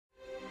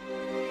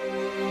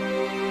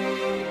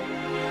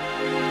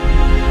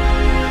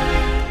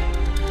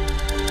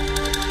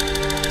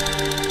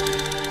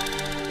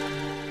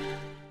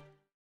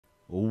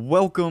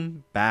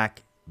Welcome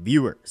back,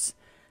 viewers.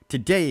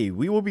 Today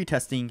we will be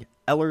testing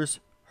Ehlers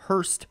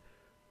Hurst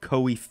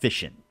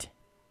coefficient.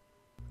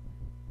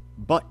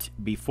 But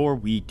before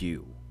we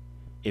do,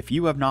 if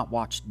you have not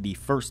watched the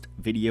first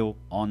video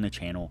on the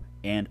channel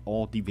and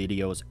all the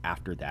videos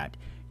after that,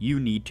 you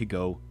need to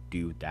go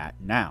do that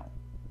now.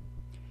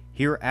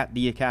 Here at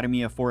the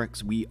Academy of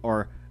Forex, we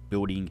are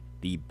building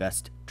the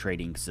best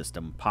trading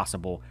system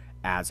possible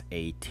as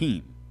a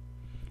team.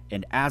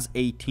 And as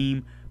a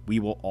team, we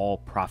will all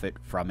profit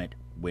from it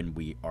when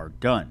we are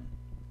done.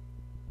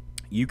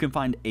 You can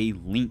find a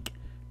link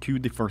to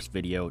the first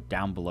video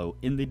down below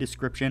in the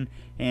description,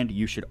 and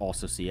you should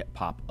also see it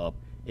pop up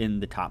in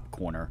the top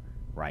corner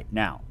right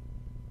now.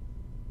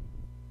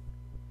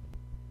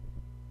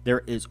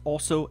 There is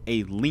also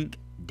a link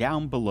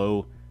down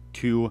below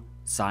to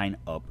sign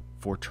up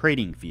for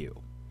TradingView.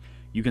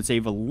 You can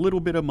save a little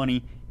bit of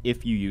money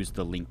if you use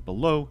the link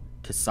below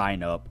to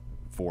sign up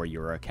for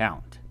your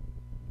account.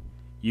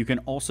 You can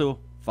also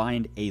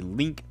find a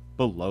link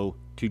below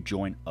to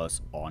join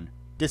us on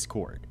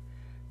Discord.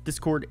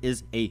 Discord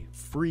is a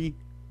free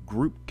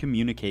group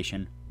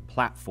communication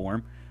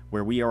platform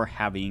where we are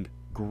having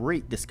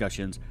great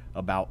discussions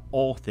about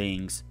all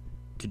things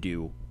to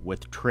do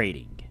with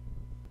trading.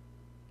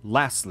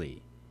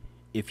 Lastly,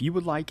 if you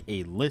would like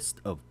a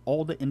list of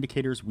all the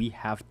indicators we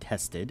have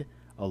tested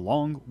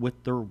along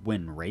with their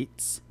win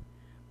rates,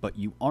 but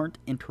you aren't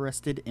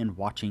interested in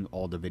watching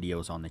all the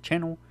videos on the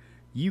channel,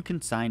 you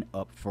can sign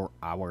up for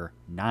our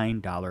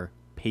 $9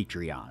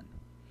 Patreon,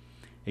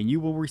 and you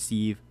will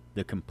receive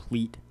the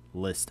complete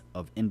list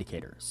of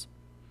indicators.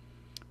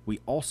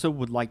 We also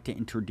would like to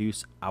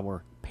introduce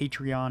our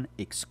Patreon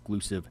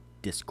exclusive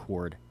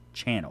Discord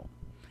channel.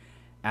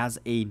 As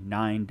a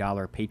 $9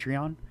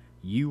 Patreon,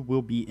 you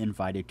will be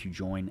invited to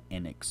join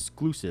an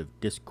exclusive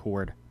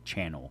Discord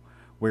channel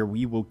where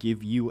we will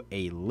give you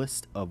a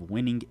list of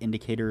winning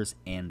indicators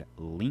and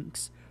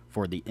links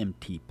for the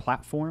MT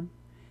platform,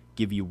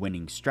 give you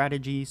winning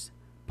strategies,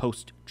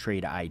 post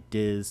trade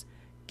ideas,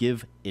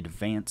 give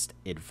advanced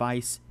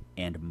advice,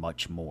 and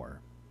much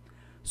more.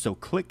 So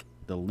click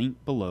the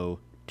link below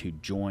to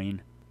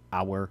join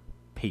our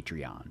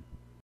Patreon.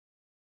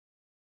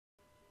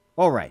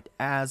 Alright,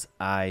 as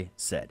I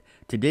said,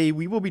 today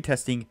we will be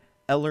testing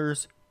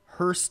Ehlers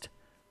Hurst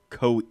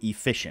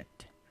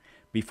coefficient.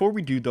 Before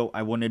we do though,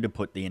 I wanted to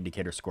put the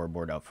indicator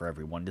scoreboard up for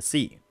everyone to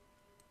see.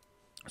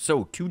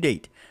 So to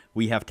date,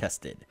 we have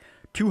tested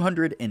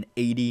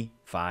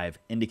 285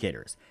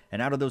 indicators,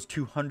 and out of those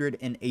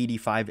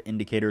 285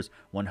 indicators,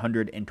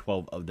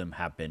 112 of them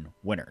have been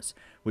winners,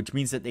 which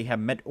means that they have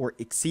met or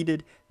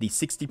exceeded the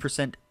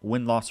 60%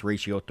 win-loss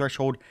ratio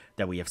threshold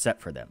that we have set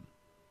for them.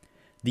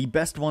 The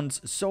best ones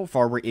so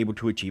far were able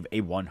to achieve a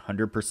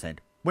 100%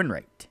 win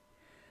rate.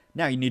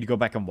 Now you need to go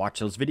back and watch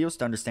those videos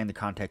to understand the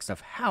context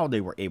of how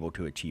they were able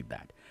to achieve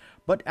that.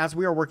 But as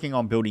we are working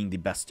on building the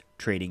best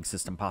trading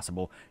system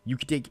possible, you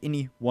can take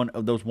any one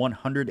of those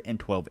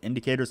 112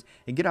 indicators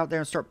and get out there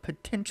and start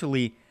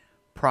potentially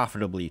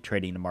profitably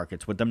trading the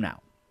markets with them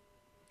now.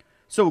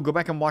 So go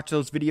back and watch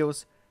those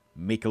videos,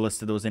 make a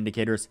list of those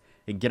indicators,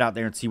 and get out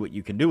there and see what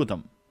you can do with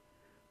them.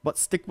 But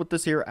stick with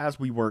us here as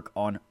we work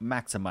on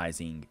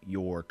maximizing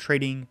your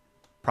trading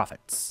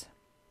profits.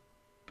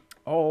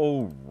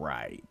 All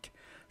right.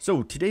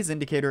 So today's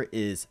indicator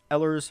is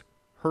Ehlers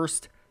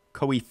Hurst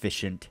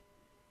coefficient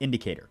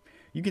indicator.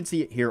 You can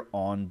see it here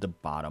on the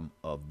bottom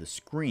of the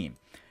screen.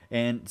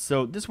 And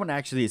so this one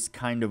actually is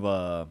kind of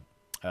a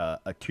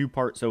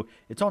two-part. So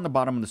it's on the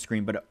bottom of the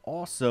screen, but it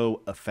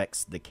also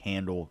affects the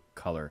candle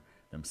color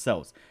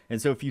themselves.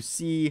 And so if you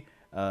see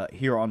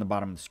here on the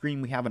bottom of the screen,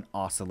 we have an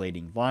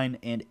oscillating line,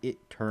 and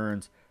it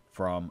turns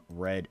from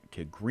red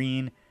to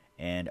green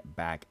and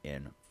back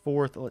and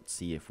forth. Let's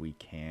see if we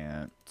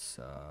can't...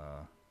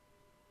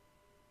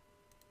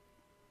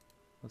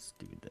 let's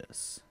do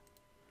this.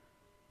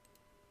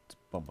 Let's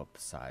bump up the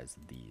size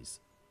of these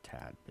a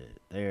tad bit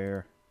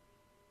there.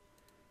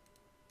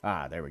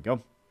 There we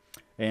go.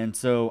 And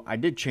so I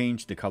did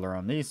change the color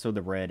on these, so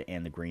the red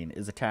and the green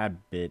is a tad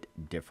bit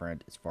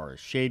different as far as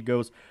shade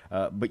goes.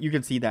 But you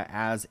can see that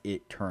as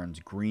it turns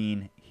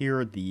green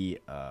here, the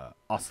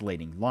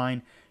oscillating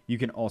line, you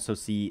can also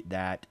see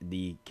that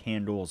the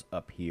candles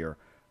up here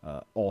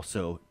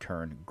also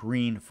turn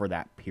green for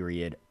that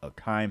period of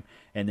time,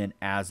 and then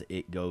as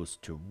it goes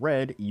to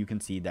red, you can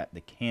see that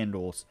the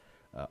candles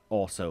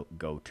also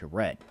go to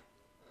red.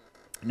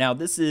 Now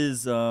this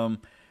is kind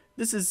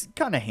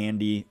of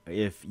handy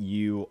if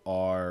you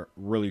are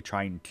really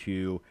trying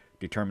to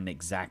determine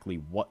exactly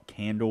what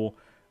candle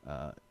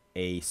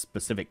a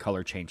specific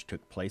color change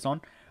took place on.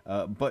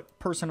 But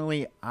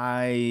personally,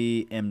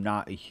 I am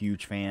not a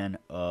huge fan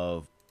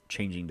of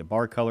changing the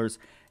bar colors,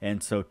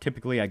 and so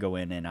typically I go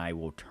in and I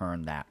will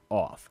turn that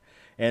off.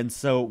 And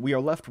so we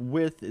are left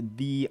with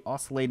the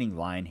oscillating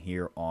line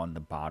here on the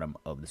bottom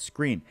of the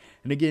screen.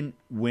 And again,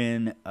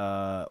 when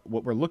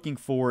what we're looking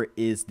for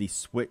is the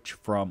switch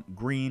from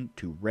green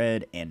to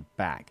red and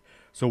back.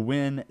 So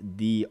when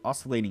the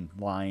oscillating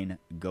line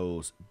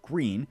goes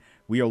green,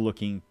 we are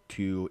looking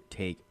to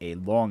take a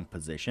long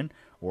position,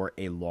 or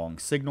a long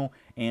signal.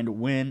 And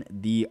when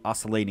the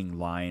oscillating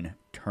line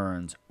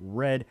turns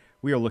red,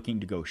 we are looking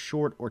to go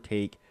short or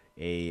take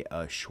a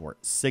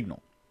short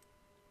signal.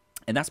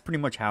 And that's pretty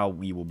much how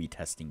we will be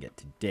testing it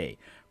today.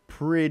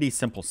 Pretty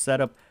simple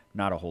setup,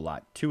 not a whole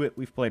lot to it.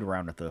 We've played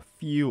around with a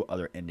few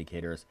other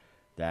indicators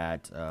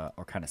that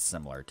are kind of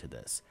similar to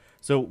this.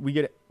 So we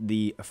get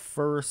the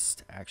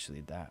first,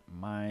 actually that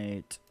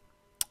might,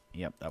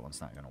 yep, that one's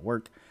not going to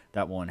work.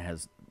 That one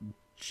has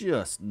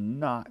just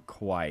not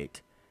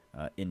quite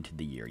into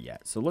the year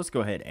yet. So let's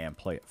go ahead and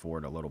play it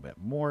forward a little bit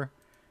more.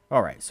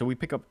 All right, so we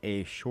pick up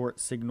a short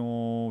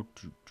signal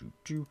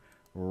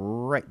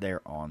right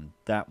there on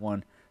that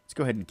one. Let's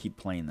go ahead and keep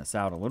playing this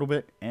out a little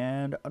bit.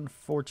 And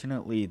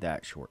unfortunately,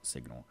 that short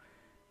signal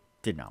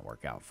did not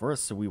work out for us,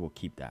 so we will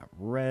keep that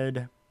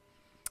red.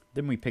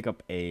 Then we pick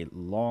up a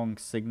long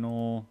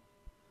signal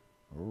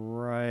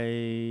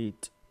right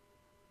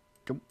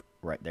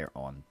there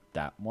on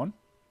that one.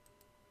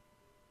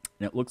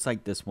 And it looks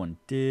like this one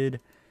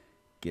did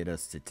get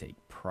us to take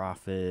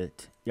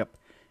profit. Yep,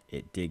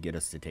 it did get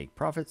us to take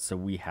profit, so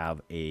we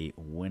have a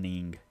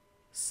winning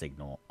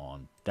signal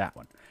on that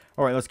one.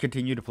 All right, let's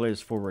continue to play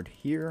this forward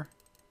here.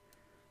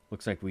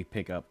 Looks like we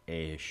pick up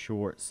a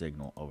short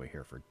signal over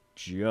here for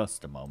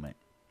just a moment.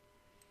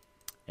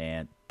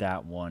 And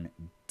that one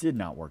did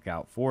not work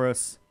out for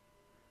us.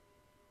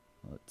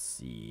 Let's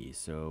see.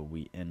 So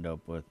we end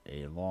up with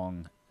a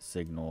long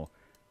signal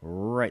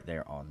right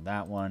there on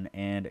that one.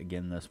 And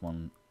again, this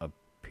one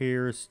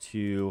appears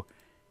to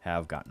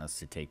have gotten us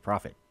to take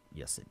profit.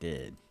 Yes, it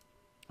did.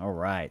 All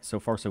right. So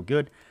far, so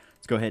good.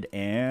 Let's go ahead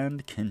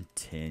and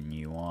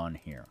continue on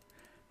here.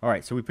 All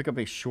right. So we pick up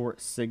a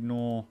short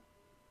signal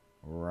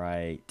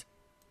right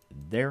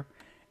there.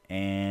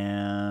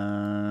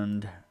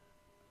 And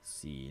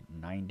see,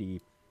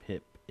 90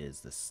 pip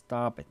is the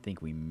stop. I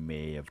think we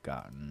may have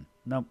gotten,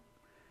 nope,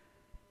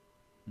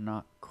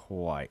 not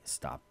quite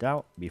stopped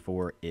out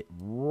before it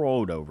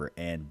rolled over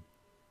and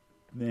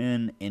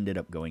then ended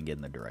up going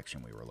in the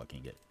direction we were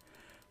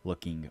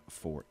looking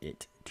for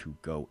it to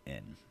go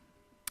in.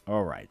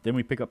 All right, then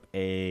we pick up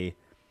a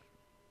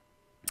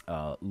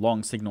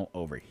long signal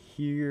over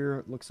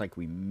here. Looks like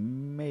we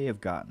may have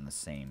gotten the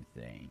same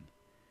thing.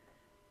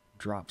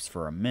 Drops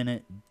for a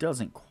minute,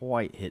 doesn't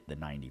quite hit the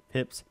 90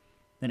 pips.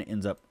 Then it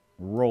ends up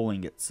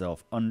rolling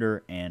itself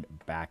under and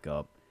back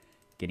up,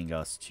 getting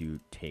us to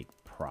take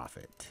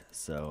profit.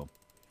 So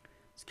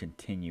let's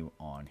continue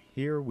on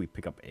here. We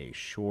pick up a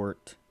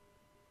short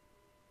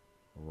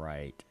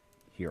right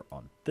here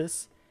on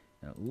this.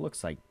 And it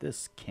looks like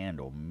this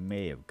candle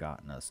may have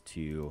gotten us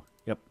to,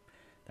 yep,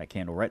 that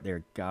candle right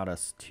there got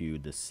us to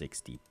the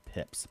 60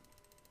 pips.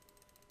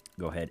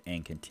 Go ahead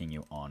and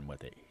continue on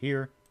with it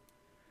here.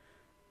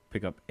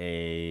 Pick up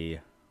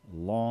a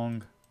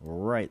long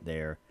right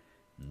there.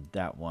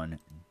 That one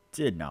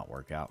did not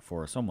work out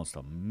for us. Almost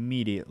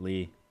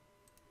immediately,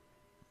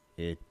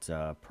 it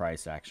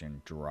price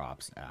action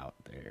drops out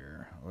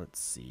there. Let's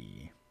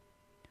see.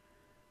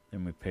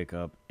 Then we pick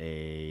up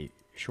a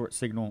short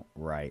signal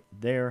right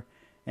there,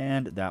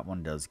 and that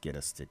one does get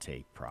us to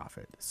take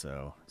profit.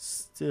 So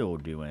still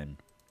doing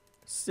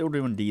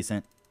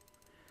decent.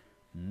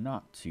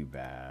 Not too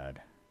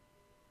bad.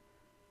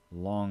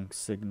 Long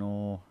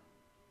signal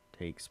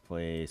takes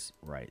place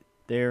right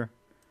there.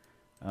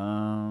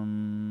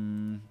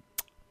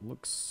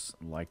 Looks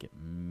like it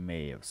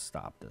may have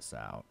stopped us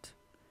out.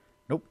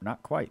 Nope,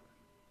 not quite.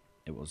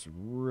 It was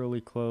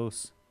really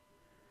close.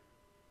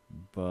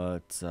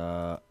 But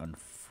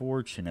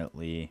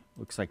unfortunately,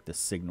 looks like the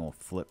signal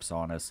flips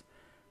on us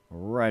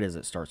right as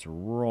it starts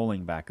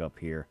rolling back up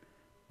here.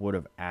 Would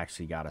have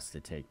actually got us to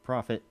take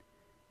profit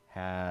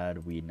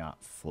had we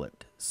not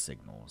flipped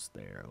signals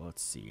there.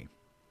 Let's see.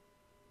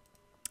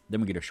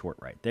 Then we get a short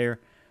right there.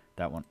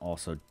 That one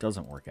also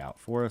doesn't work out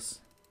for us.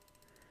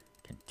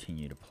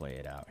 Continue to play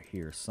it out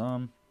here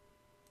some.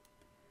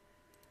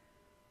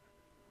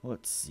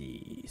 Let's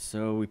see.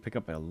 So we pick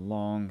up a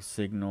long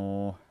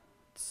signal.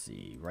 Let's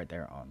see. Right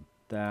there on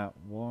that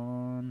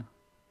one.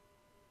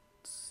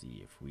 Let's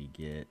see if we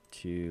get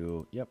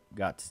to... Yep,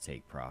 got to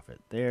take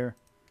profit there.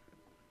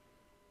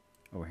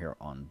 Over here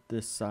on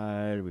this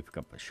side, we pick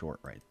up a short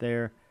right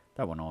there.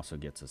 That one also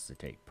gets us to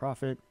take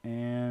profit.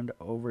 And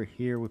over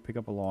here, we pick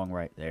up a long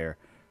right there.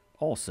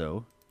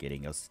 Also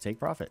getting us to take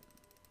profit.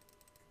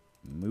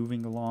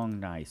 Moving along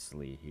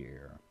nicely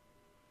here.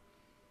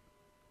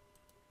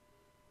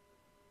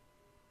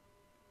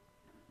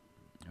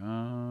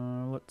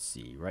 Let's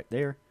see. Right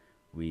there,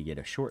 we get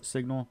a short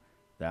signal.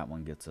 That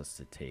one gets us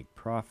to take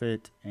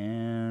profit.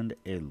 And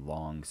a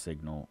long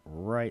signal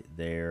right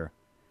there,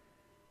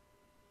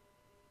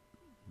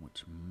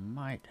 which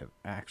might have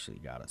actually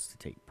got us to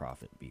take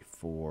profit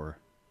before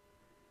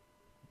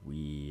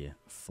we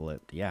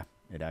flipped. Yeah,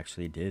 it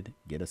actually did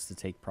get us to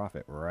take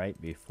profit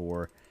right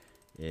before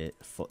it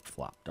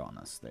flip-flopped on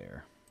us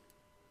there.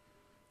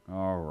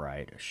 All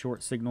right, a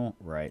short signal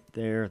right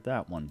there.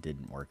 That one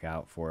didn't work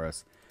out for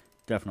us.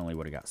 Definitely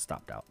would have got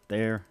stopped out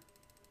there.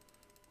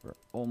 We're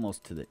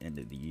almost to the end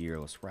of the year.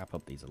 Let's wrap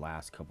up these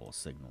last couple of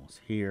signals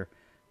here.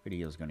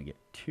 video is going to get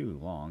too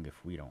long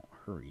if we don't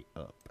hurry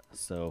up.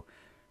 So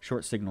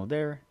short signal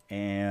there,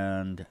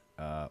 and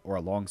or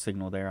a long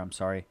signal there, I'm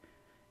sorry,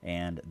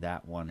 and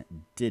that one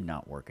did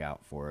not work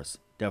out for us.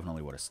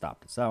 Definitely would have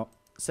stopped us out.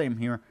 Same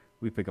here,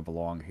 we pick up a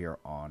long here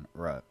on,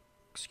 or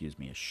excuse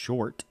me, a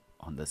short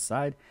on this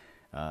side,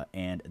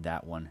 and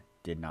that one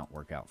did not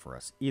work out for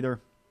us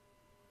either.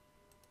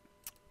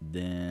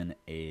 Then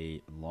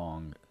a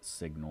long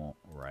signal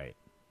right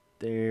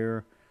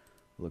there.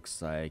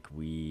 Looks like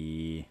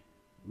we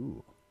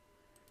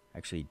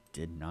actually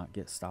did not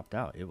get stopped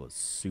out. It was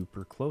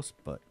super close,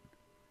 but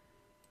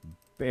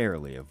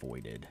barely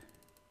avoided.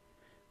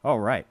 All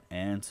right,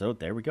 and so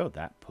there we go.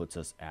 That puts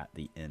us at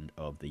the end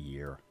of the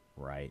year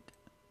right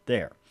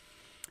there.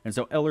 And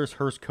so Ehlers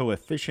Hurst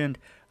coefficient,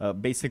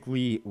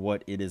 basically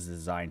what it is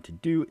designed to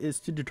do is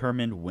to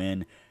determine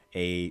when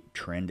a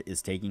trend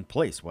is taking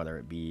place, whether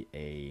it be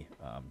a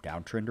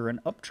downtrend or an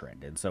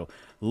uptrend. And so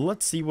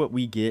let's see what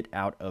we get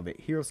out of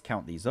it here. Let's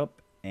count these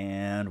up,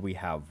 and we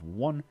have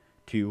 1,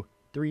 2,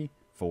 3,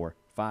 4,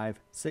 5,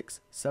 6,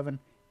 7,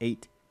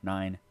 8,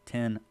 9,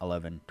 10,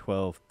 11,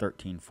 12,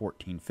 13,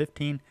 14,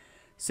 15,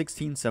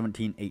 16,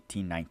 17,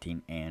 18,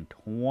 19, and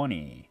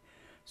 20.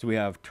 So we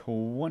have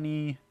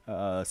 20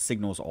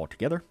 signals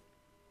altogether,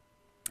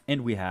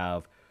 and we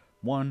have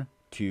 1,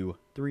 2,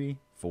 3,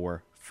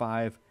 4,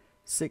 5,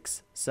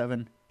 6,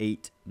 7,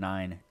 8,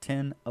 9,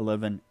 10,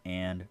 11,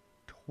 and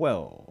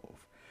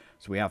 12.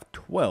 So we have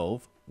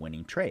 12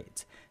 winning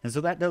trades. And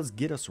so that does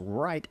get us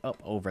right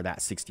up over that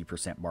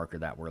 60% marker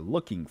that we're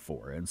looking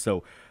for. And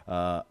so,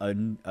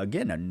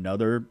 again,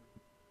 another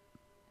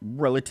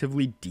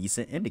relatively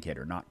decent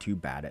indicator, not too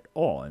bad at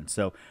all. And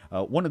so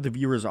one of the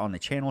viewers on the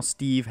channel,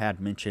 Steve, had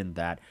mentioned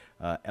that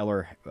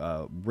Ehlers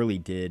really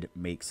did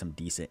make some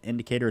decent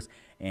indicators,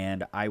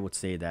 and I would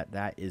say that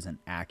that is an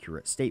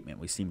accurate statement.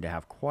 We seem to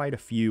have quite a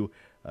few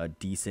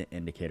decent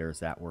indicators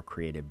that were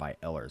created by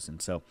Ehlers.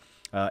 And so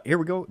here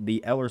we go,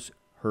 the Ehlers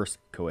Hurst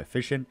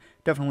coefficient,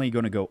 definitely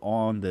going to go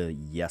on the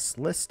yes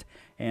list,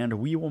 and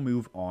we will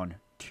move on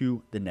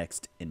to the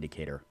next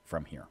indicator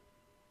from here.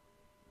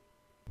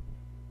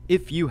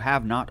 If you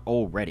have not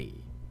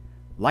already,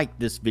 like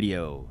this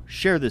video,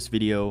 share this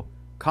video,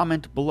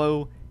 comment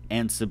below,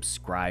 and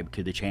subscribe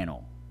to the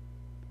channel.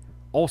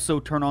 Also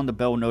turn on the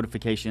bell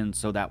notification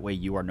so that way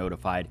you are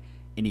notified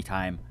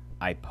anytime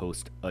I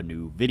post a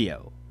new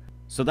video.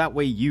 So that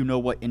way you know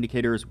what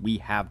indicators we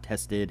have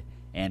tested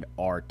and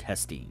are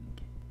testing.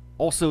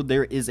 Also,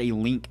 there is a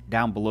link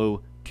down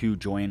below to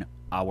join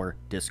our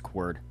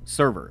Discord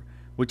server,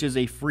 which is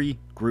a free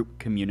group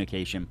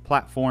communication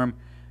platform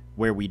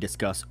where we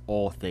discuss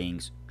all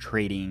things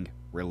trading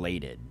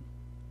related.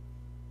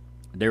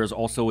 There is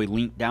also a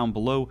link down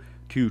below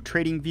to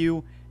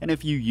TradingView, and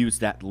if you use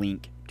that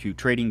link to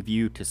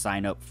TradingView to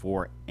sign up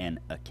for an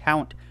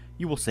account,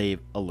 you will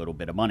save a little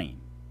bit of money.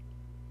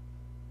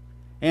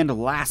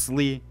 And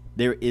lastly,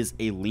 there is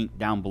a link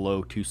down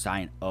below to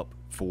sign up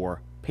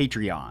for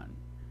Patreon.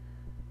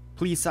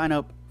 Please sign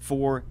up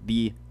for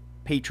the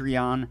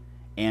Patreon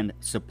and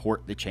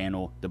support the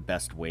channel the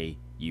best way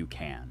you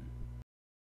can.